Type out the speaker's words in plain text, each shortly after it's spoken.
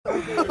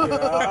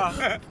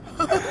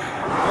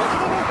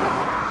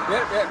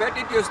Where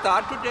did you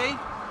start today? In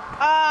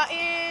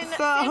The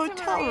Santa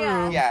hotel Maria.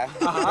 room. Yeah,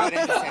 right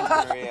into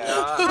Santa Maria.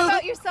 How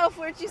about yourself?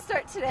 Where'd you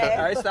start today?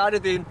 I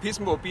started in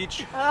Pismo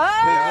Beach. Oh!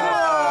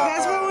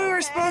 That's what we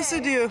were supposed to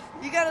do.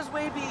 You got us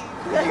way beat.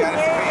 You got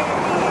us way.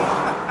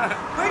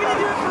 We're gonna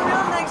do it for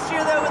real next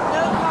year though with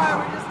no car.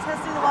 We're just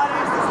testing the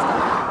waters this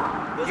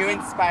time. You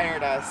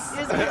inspired us. It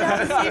was good to have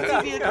a safety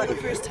vehicle the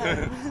first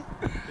time.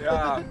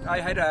 Yeah,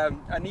 I had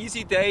an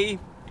easy day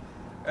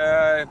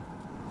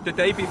the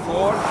day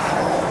before.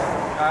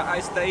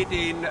 I stayed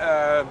in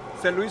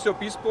San Luis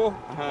Obispo,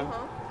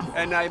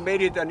 and I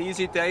made it an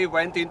easy day.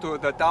 Went into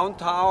the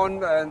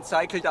downtown and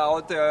cycled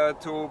out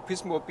to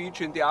Pismo Beach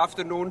in the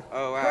afternoon.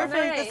 Oh wow. Perfect.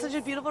 Nice. That's such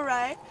a beautiful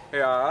ride.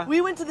 Yeah.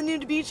 We went to the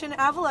nude beach in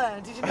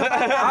Avila. Did you know about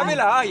that?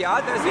 Avila, yeah,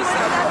 that's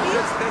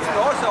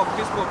north of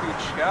Pismo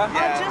Beach. Yeah,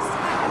 Just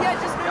moved yeah,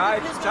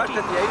 to it's Pismo just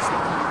Beach.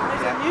 adjacent.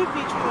 There's a nude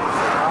beach we went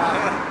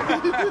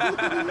to.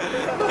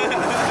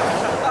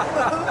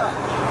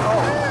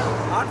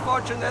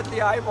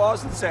 Unfortunately, I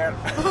wasn't there.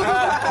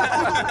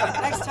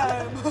 Next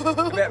time.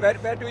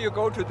 Where do you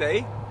go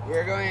today?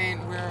 We're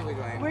going. Where are we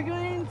going? We're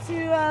going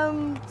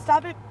to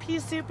stop at Pea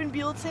Soup in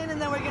Buellton,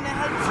 and then we're going to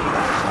head to the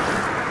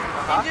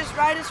ocean and just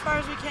ride as far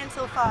as we can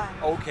till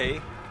 5. Okay.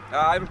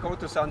 I will go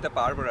to Santa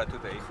Barbara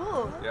today.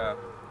 Cool. Yeah.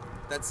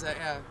 That's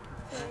yeah.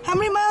 How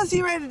many miles do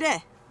you ride a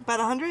day? About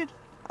 100?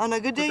 On a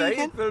good day you Today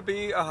can? it will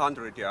be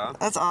 100. Yeah.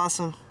 That's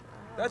awesome.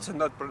 That's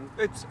not.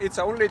 It's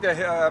only the.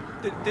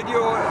 Did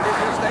you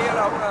stay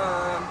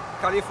around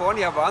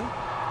California one?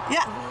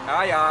 Yeah.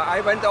 Yeah.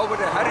 I went over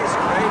the Harris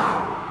Grade.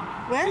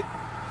 Where?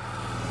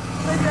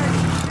 Like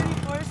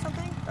 34 or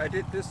something? I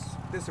did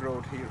this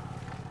road here.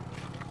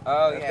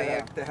 Oh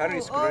yeah. The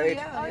Harris Oh, Grade.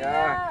 yeah. Oh,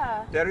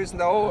 yeah. There's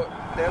no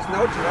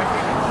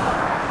traffic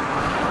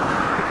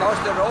because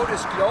the road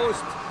is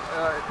closed.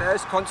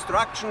 There's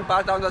construction,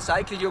 but on the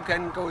cycle you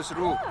can go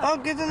through. Oh,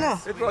 good to know.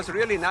 It was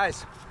really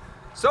nice.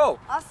 So,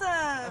 Awesome.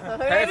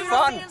 have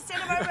fun. See you in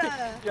Santa Barbara.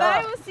 Bye,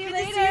 Yeah. we'll see you Good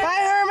to see later. you.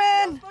 Bye,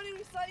 Herman. Funny,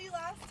 we saw you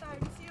last time.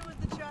 See you with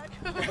the truck.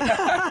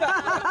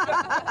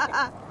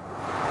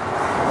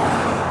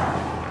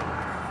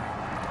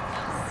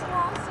 So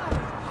awesome.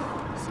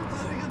 So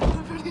glad I got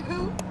that video.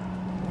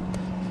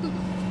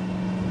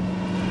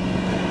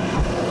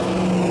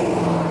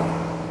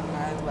 I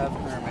love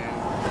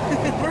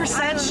Herman. We're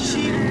such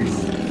cheaters.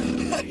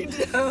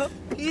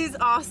 He's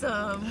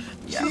awesome.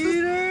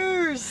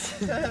 Cheaters.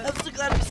 I'm so glad we